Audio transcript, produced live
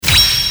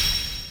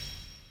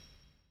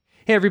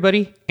Hey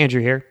everybody, Andrew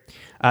here.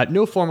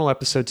 No formal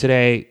episode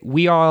today.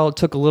 We all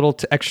took a little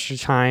extra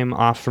time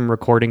off from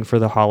recording for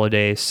the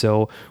holidays,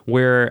 so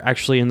we're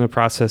actually in the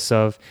process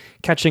of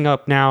catching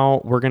up now.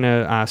 We're going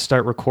to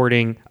start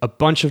recording a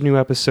bunch of new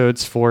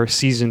episodes for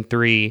Season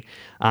 3.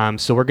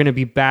 So we're going to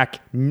be back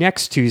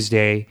next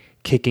Tuesday,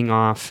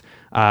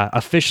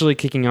 officially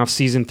kicking off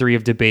Season 3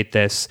 of Debate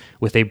This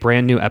with a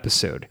brand new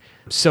episode.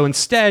 So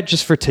instead,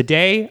 just for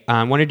today,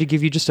 I wanted to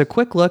give you just a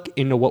quick look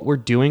into what we're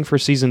doing for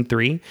Season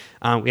 3.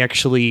 We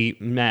actually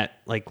met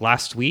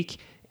last week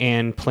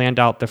and planned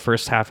out the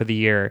first half of the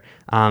year,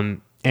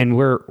 and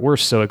we're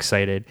so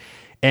excited.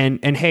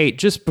 And hey,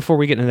 just before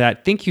we get into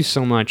that, thank you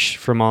so much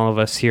from all of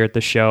us here at the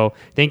show.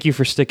 Thank you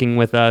for sticking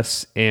with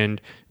us and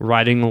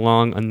riding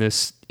along on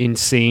this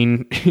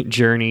insane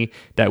journey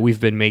that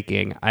we've been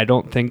making. I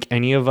don't think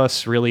any of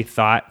us really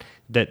thought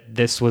that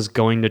this was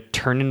going to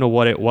turn into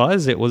what it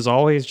was. It was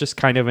always just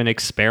kind of an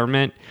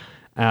experiment,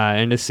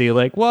 and to see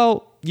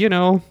we're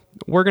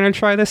going to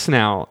try this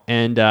now.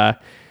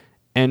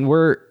 And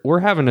we're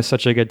having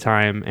such a good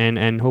time,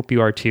 and hope you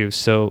are too.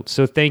 So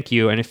thank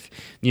you. And if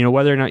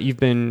whether or not you've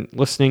been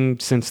listening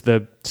since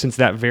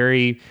that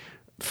very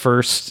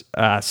first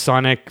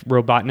Sonic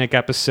Robotnik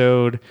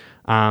episode,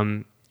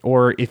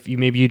 or if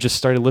you just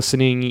started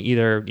listening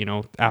either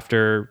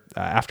after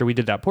we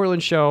did that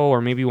Portland show,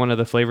 or maybe one of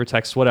the flavor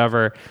texts,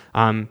 whatever.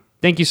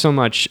 Thank you so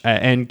much,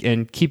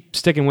 and keep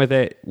sticking with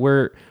it.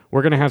 We're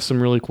gonna have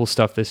some really cool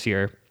stuff this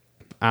year.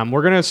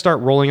 We're going to start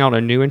rolling out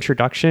a new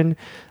introduction.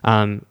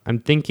 I'm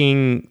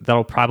thinking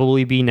that'll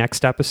probably be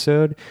next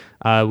episode.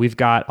 We've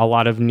got a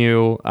lot of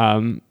new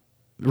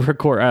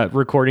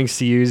recordings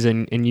to use,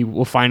 and you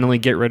will finally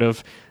get rid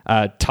of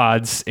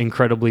Todd's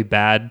incredibly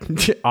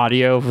bad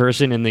audio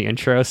version in the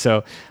intro.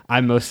 So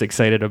I'm most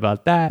excited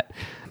about that.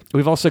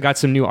 We've also got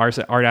some new art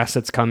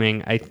assets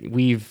coming.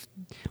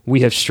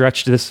 We have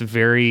stretched this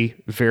very,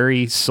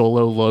 very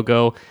solo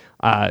logo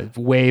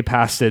way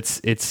past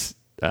its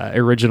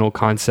original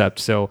concept.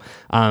 So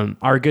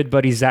our good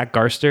buddy Zach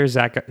Garster,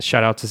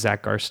 shout out to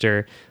Zach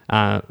Garster,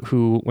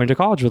 who went to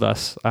college with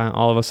us,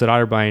 all of us at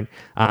Otterbein.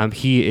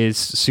 He is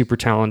super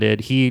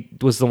talented. He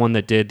was the one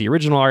that did the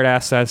original art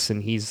assets,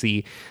 and he's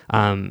the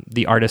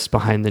artist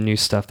behind the new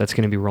stuff that's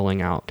going to be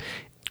rolling out.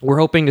 We're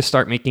hoping to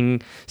start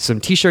making some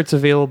t-shirts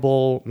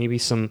available,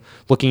 maybe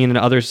looking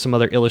into some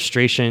other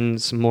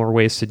illustrations, more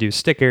ways to do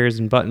stickers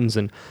and buttons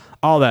and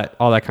all that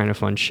kind of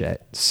fun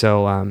shit.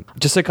 So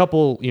just a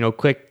couple,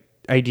 quick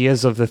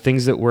ideas of the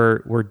things that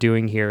we're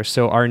doing here.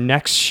 So our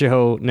next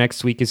show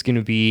next week is going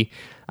to be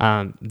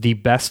the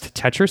best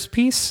Tetris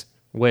piece,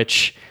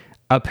 which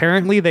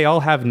apparently they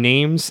all have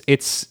names.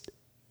 It's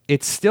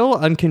still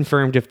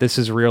unconfirmed if this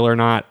is real or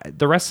not.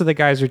 The rest of the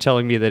guys are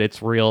telling me that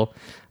it's real.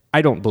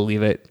 I don't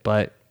believe it,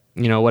 but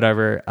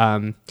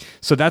whatever.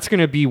 So that's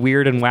going to be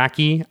weird and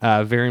wacky,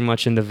 very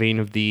much in the vein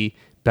of the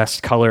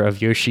Best Color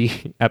of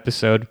Yoshi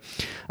episode.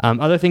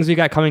 Other things we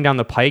got coming down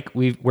the pike,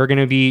 we're going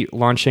to be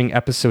launching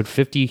episode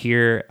 50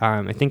 here.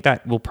 I think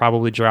that will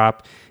probably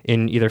drop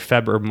in either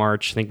Feb or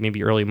March. I think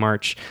maybe early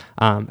March.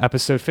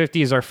 Episode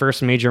 50 is our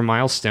first major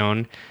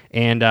milestone,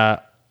 and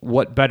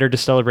what better to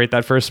celebrate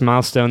that first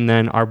milestone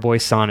than our boy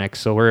Sonic?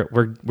 So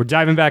we're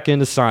diving back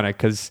into Sonic,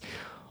 because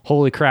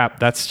holy crap,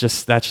 that's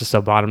just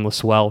a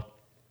bottomless well.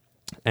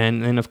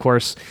 And then of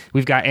course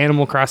we've got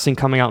Animal Crossing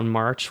coming out in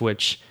March,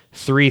 which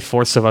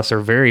 3/4 of us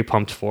are very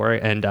pumped for,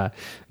 and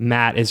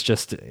Matt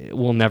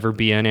will never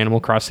be an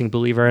Animal Crossing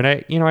believer, and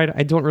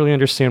I don't really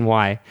understand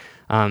why,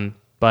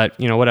 but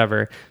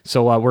whatever.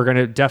 So we're going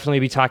to definitely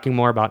be talking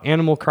more about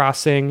Animal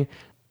Crossing.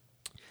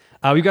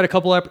 We've got a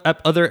couple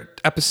other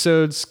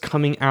episodes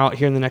coming out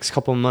here in the next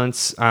couple of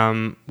months.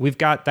 We've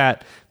got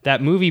that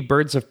movie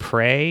Birds of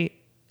Prey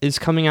is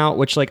coming out,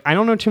 which I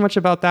don't know too much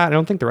about that. I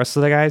don't think the rest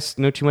of the guys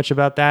know too much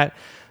about that.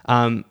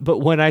 But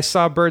when I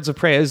saw Birds of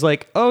Prey, I was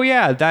like, oh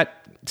yeah, that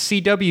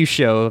CW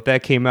show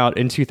that came out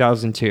in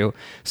 2002.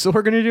 So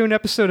we're going to do an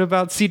episode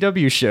about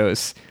CW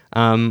shows,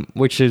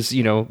 which is,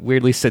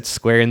 weirdly sits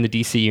square in the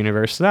DC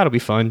universe. So that'll be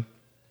fun.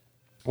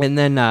 And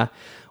then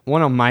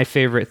one of my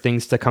favorite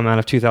things to come out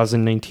of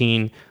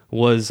 2019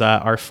 was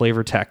our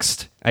flavor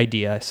text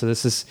idea. So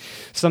this is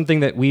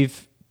something that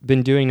we've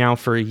been doing now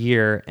for a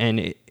year.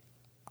 And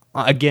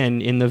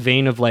again, in the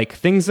vein of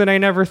things that I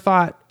never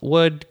thought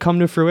would come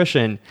to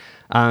fruition,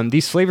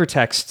 these flavor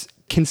texts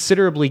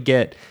considerably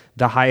get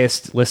the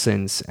highest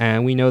listens,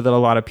 and we know that a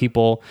lot of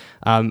people,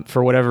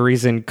 for whatever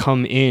reason,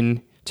 come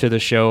in to the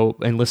show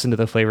and listen to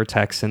the flavor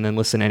text and then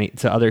listen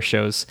to other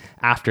shows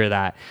after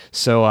that.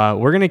 So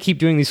we're gonna keep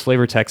doing these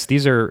flavor texts.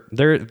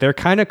 They're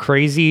kind of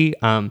crazy.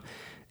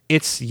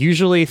 It's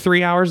usually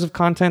 3 hours of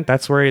content.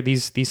 That's where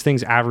these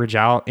things average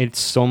out. It's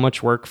so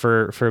much work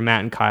for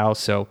Matt and Kyle.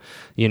 So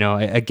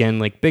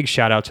again, big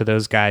shout out to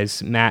those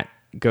guys. Matt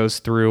goes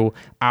through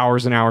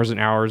hours and hours and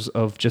hours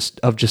of just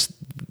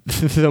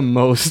the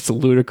most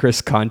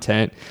ludicrous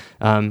content.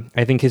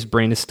 I think his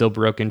brain is still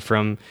broken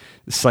from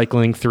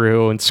cycling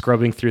through and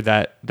scrubbing through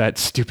that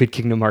stupid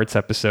Kingdom Hearts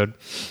episode.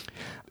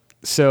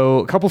 So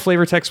a couple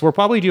flavor texts. We'll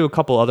probably do a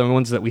couple other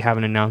ones that we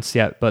haven't announced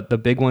yet, but the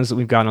big ones that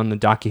we've got on the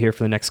docket here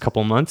for the next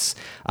couple months.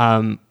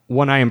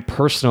 One I am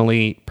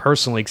personally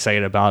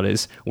excited about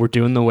is we're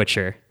doing The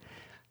Witcher.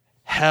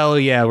 Hell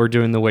yeah, we're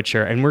doing The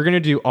Witcher, and we're gonna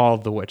do all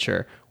of The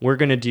Witcher. We're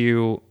gonna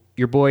do.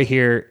 Your boy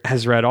here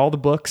has read all the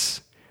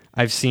books.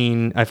 I've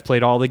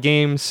played all the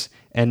games,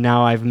 and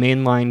now I've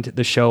mainlined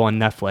the show on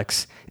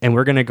Netflix, and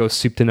we're gonna go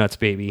soup to nuts,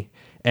 baby.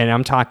 And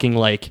I'm talking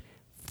like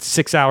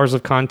 6 hours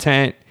of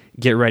content.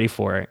 Get ready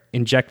for it.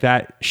 Inject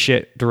that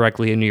shit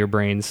directly into your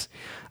brains.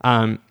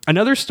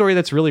 Another story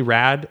that's really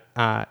rad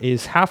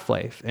is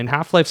Half-Life. And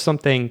Half-Life's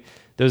something,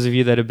 those of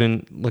you that have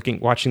been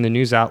watching the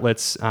news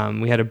outlets,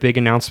 we had a big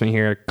announcement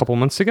here a couple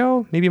months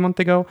ago, maybe a month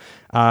ago,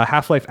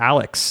 Half-Life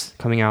Alyx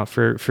coming out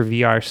for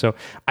VR. So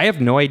I have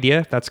no idea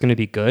if that's going to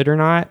be good or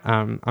not.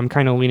 I'm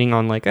kind of leaning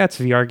on like, that's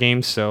a VR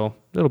game, so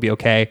it'll be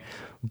okay.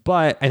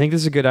 But I think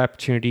this is a good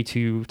opportunity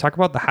to talk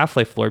about the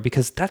Half-Life lore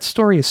because that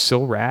story is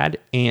so rad,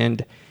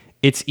 and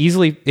it's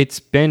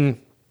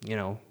been,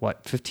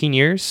 15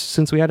 years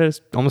since we had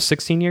almost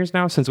 16 years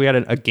now since we had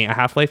a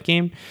Half-Life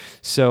game.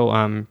 So,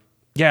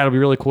 it'll be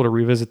really cool to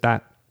revisit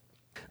that.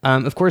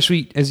 Of course,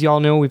 as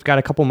y'all know, we've got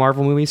a couple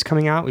Marvel movies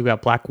coming out. We've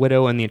got Black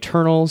Widow and the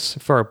Eternals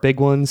for our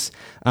big ones.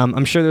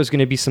 I'm sure there's going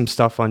to be some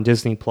stuff on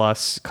Disney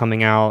Plus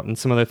coming out and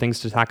some other things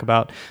to talk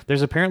about.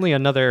 There's apparently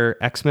another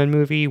X-Men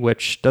movie,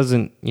 which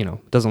doesn't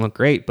look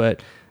great,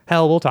 but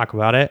hell, we'll talk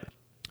about it.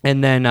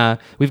 And then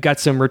we've got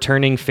some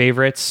returning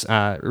favorites,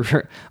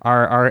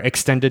 our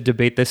extended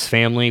Debate This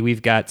family.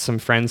 We've got some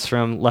friends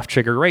from Left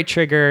Trigger, Right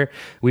Trigger.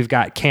 We've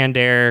got Canned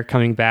Air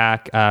coming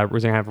back. We're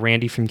going to have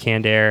Randy from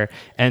Canned Air.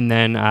 And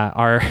then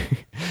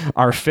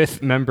our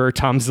fifth member,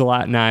 Tom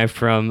Zalat, and I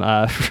from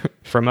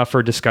Up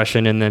for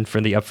Discussion and then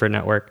from the Up for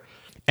Network.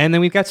 And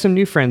then we've got some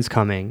new friends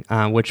coming,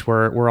 which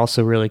we're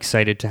also really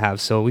excited to have.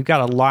 So we've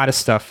got a lot of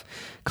stuff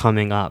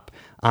coming up.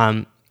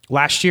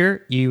 Last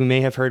year, you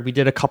may have heard we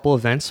did a couple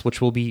events, which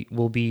we'll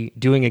be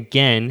doing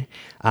again.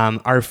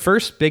 Our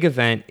first big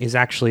event is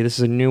this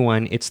is a new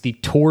one. It's the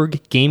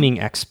Torg Gaming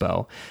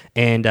Expo.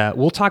 And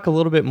we'll talk a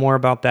little bit more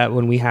about that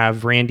when we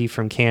have Randy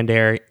from Canned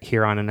Air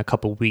here on in a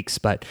couple weeks.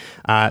 But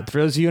for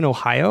those of you in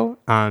Ohio,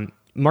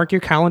 mark your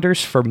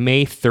calendars for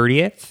May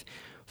 30th.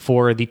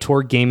 For the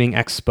Torg Gaming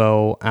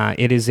Expo.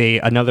 It is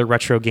another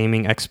retro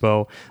gaming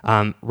expo.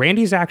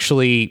 Randy's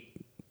actually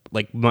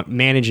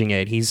managing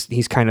it.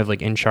 He's kind of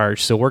like in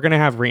charge. So we're going to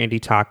have Randy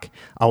talk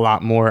a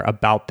lot more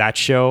about that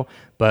show,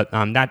 but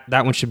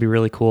that one should be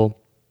really cool.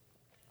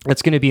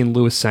 It's going to be in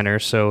Lewis Center,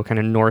 so kind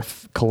of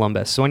North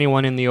Columbus. So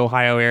anyone in the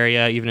Ohio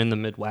area, even in the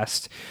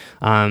Midwest,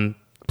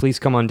 please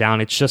come on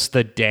down. It's just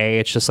the day.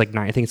 It's just like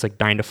 9. I think it's like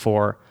 9 to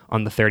 4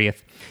 on the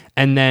 30th.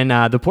 And then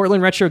the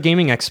Portland Retro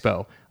Gaming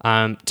Expo.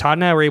 Todd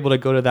and I were able to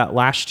go to that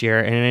last year,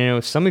 and I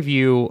know some of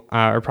you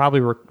are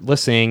probably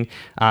listening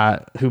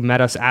who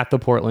met us at the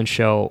Portland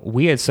show.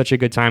 We had such a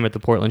good time at the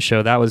Portland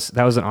show. That was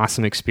an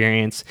awesome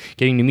experience,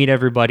 getting to meet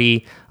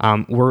everybody.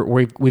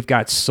 We've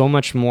got so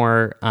much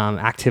more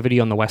activity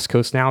on the West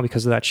Coast now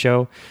because of that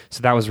show,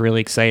 so that was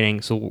really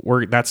exciting. So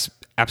that's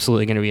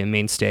absolutely going to be a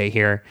mainstay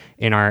here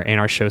in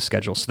our show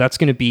schedule. So that's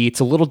going to it's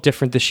a little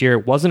different this year.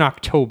 It was in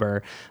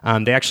October.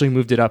 They actually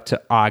moved it up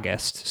to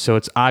August. So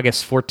it's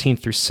August 14th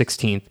through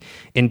 16th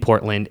in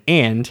Portland.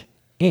 And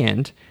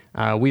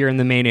we are in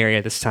the main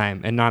area this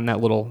time and not in that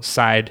little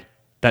side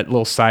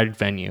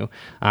venue.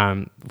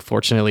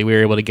 Fortunately, we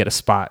were able to get a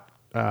spot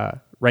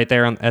right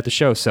there at the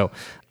show. So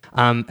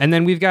and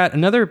then we've got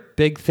another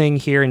big thing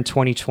here in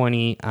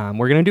 2020.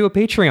 We're going to do a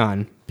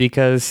Patreon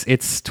because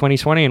it's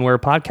 2020 and we're a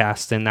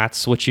podcast, and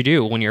that's what you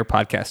do when you're a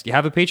podcast. You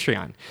have a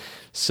Patreon.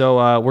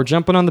 So we're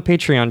jumping on the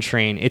Patreon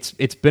train.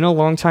 It's been a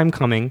long time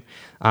coming.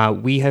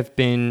 We have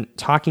been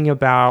talking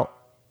about,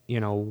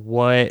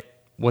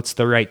 what's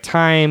the right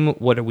time?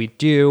 What do we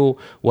do?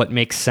 What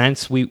makes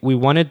sense? We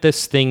wanted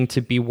this thing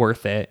to be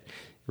worth it,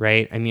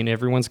 right? I mean,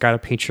 everyone's got a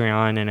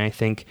Patreon, and I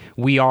think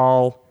we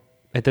all,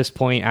 at this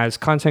point, as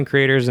content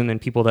creators and then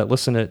people that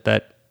listen to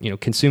that,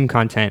 consume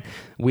content,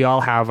 we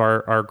all have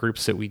our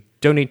groups that we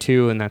donate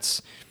to, and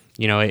that's,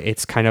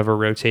 it's kind of a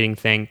rotating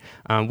thing.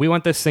 We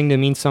want this thing to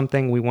mean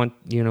something. We want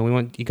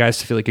you guys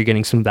to feel like you're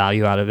getting some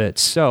value out of it.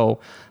 So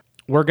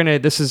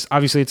this is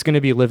obviously, it's going to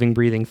be a living,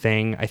 breathing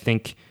thing. I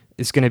think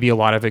it's going to be a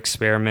lot of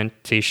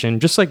experimentation,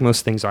 just like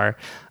most things are.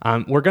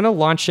 We're going to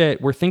launch it.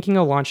 We're thinking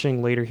of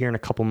launching later here in a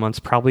couple months.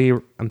 Probably,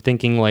 I'm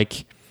thinking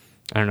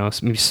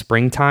maybe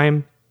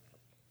springtime.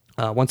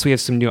 Once we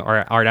have some new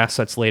art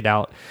assets laid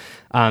out.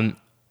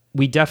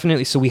 We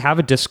have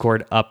a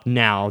Discord up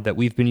now that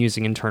we've been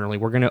using internally.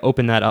 We're going to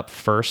open that up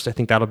first. I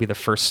think that'll be the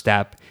first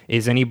step,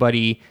 is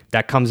anybody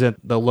that comes at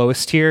the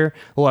lowest tier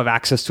will have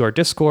access to our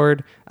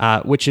Discord,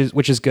 which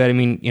is good. I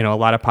mean, a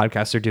lot of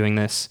podcasts are doing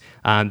this.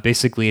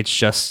 Basically, it's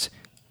just,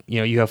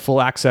 you have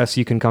full access.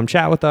 You can come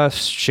chat with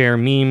us, share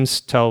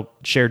memes,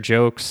 share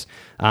jokes,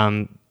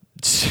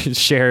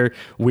 share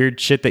weird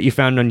shit that you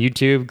found on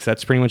YouTube, because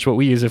that's pretty much what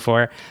we use it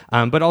for.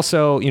 But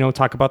also,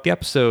 talk about the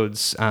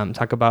episodes,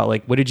 talk about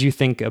what did you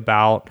think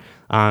about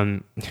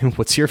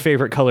What's your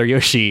favorite color,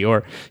 Yoshi?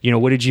 Or,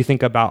 what did you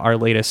think about our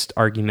latest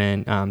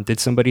argument? Did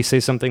somebody say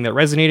something that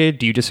resonated?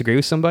 Do you disagree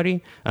with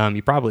somebody?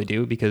 You probably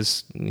do,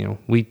 because,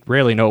 we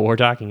rarely know what we're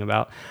talking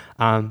about.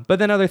 But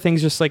then other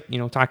things, just like,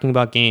 talking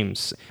about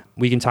games.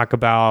 We can talk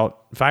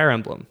about Fire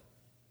Emblem.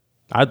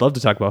 I'd love to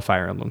talk about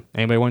Fire Emblem.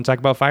 Anybody want to talk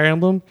about Fire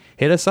Emblem?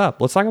 Hit us up.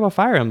 Let's talk about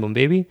Fire Emblem,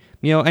 baby.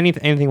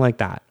 Anything like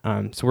that.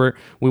 So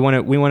we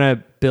want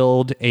to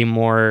build a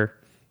more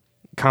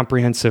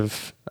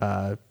comprehensive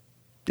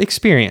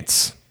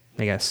experience,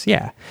 I guess.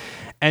 Yeah.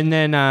 And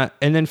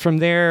then from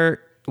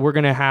there, we're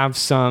gonna have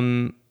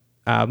some.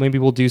 Maybe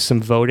we'll do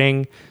some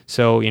voting.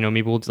 So,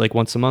 maybe we'll like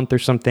once a month or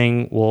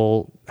something,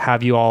 we'll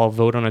have you all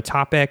vote on a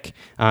topic.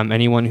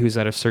 Anyone who's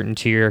at a certain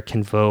tier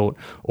can vote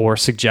or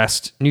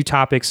suggest new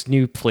topics,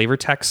 new flavor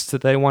texts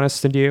that they want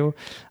us to do.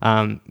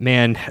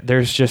 Man,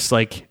 there's just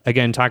like,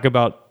 again, talk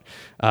about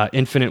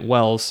infinite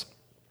wells.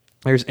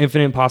 There's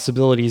infinite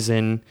possibilities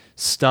in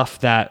stuff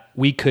that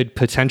we could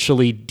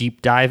potentially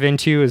deep dive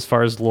into as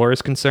far as lore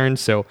is concerned.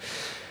 So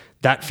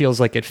that feels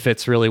like it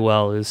fits really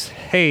well is,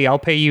 hey, I'll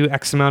pay you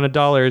X amount of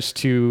dollars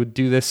to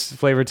do this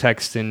flavor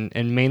text and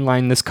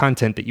mainline this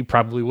content that you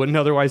probably wouldn't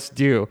otherwise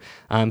do.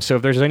 So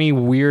if there's any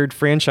weird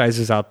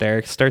franchises out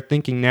there, start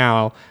thinking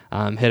now,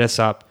 hit us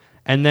up.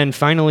 And then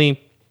finally,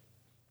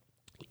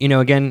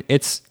 again,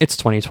 it's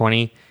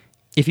 2020.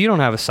 If you don't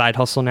have a side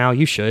hustle now,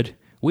 you should.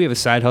 We have a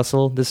side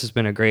hustle. This has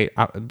been a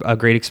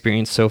great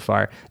experience so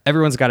far.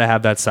 Everyone's got to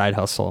have that side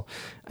hustle.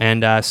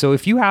 And so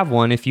if you have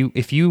one, if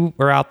you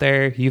are out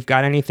there, you've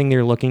got anything that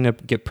you're looking to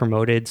get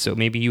promoted. So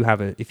maybe if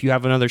you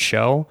have another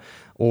show,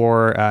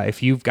 or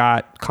if you've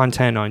got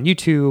content on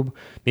YouTube,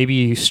 maybe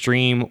you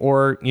stream,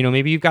 or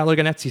maybe you've got like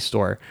an Etsy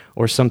store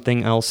or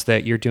something else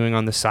that you're doing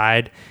on the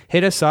side,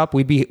 hit us up.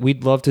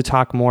 We'd love to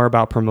talk more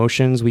about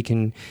promotions. We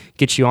can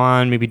get you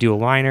on, maybe do a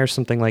liner or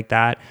something like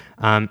that.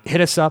 Hit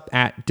us up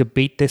at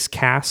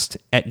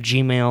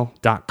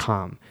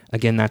debatethiscast@gmail.com.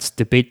 Again, that's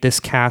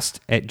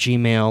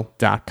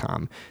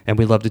debatethiscast@gmail.com, and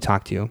we'd love to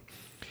talk to you.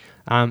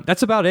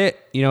 That's about it.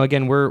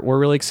 Again, we're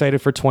really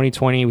excited for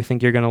 2020. We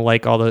think you're gonna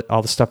like all the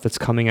stuff that's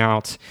coming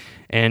out,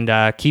 and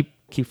keep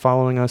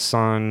following us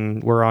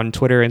we're on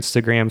Twitter,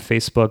 Instagram,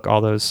 Facebook,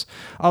 all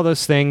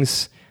those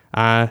things.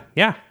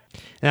 Yeah.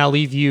 And I'll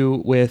leave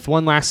you with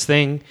one last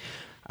thing.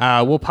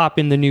 We'll pop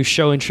in the new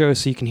show intro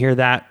so you can hear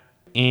that,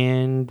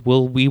 and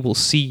we will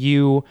see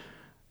you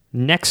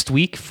next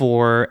week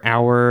for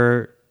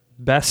our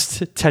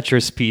best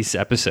Tetris piece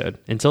episode.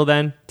 Until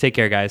then, take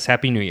care, guys.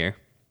 Happy New Year.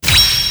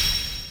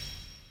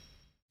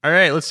 All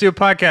right, let's do a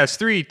podcast.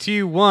 3,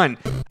 2, 1.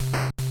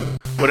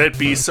 Would it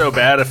be so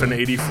bad if an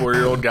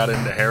 84-year-old got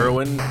into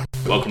heroin?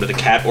 Welcome to the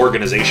Cat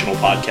Organizational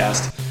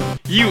Podcast.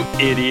 You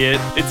idiot.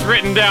 It's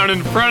written down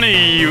in front of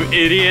you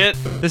idiot.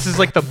 This is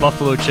like the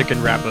buffalo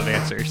chicken wrap of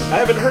answers. I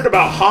haven't heard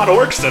about hot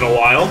orcs in a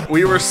while.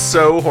 We were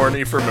so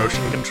horny for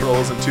motion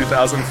controls in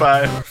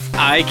 2005.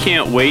 I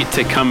can't wait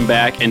to come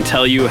back and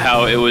tell you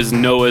how it was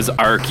Noah's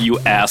Ark, you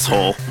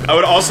asshole. I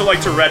would also like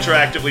to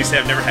retroactively say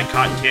I've never had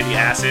cotton candy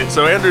acid.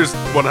 So Andrew's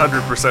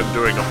 100%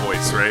 doing a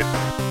voice, right?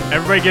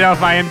 Everybody get off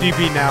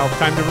IMDb now.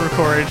 Time to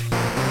record.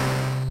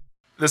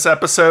 This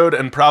episode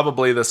and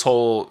probably this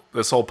whole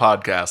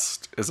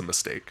podcast is a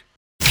mistake.